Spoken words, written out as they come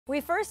We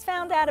first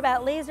found out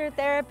about laser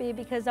therapy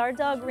because our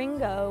dog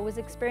Ringo was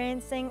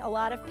experiencing a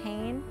lot of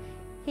pain.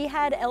 He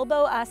had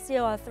elbow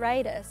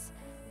osteoarthritis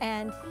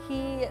and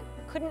he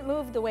couldn't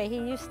move the way he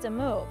used to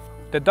move.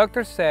 The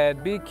doctor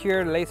said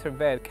B-Cure Laser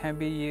Vet can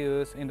be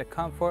used in the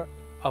comfort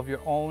of your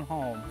own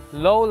home.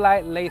 Low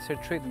light laser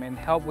treatment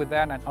helps with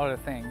that and other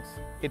things.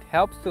 It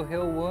helps to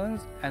heal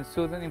wounds and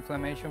soothe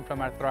inflammation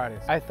from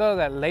arthritis. I thought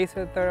that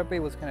laser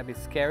therapy was going to be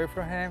scary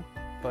for him,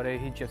 but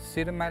he just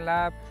sit in my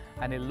lap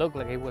and it looked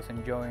like he was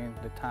enjoying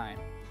the time.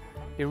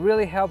 It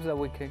really helps that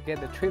we could get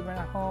the treatment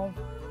at home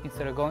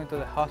instead of going to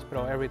the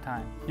hospital every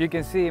time. You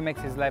can see it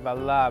makes his life a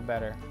lot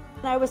better.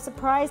 I was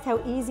surprised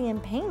how easy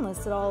and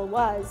painless it all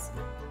was.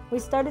 We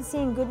started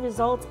seeing good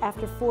results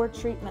after 4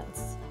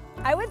 treatments.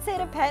 I would say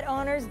to pet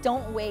owners,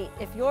 don't wait.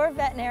 If your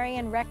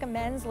veterinarian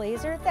recommends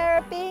laser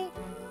therapy,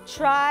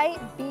 try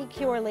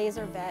B-Cure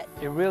Laser Vet.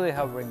 It really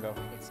helped Ringo.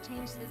 It's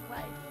changed his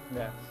life.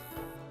 Yes.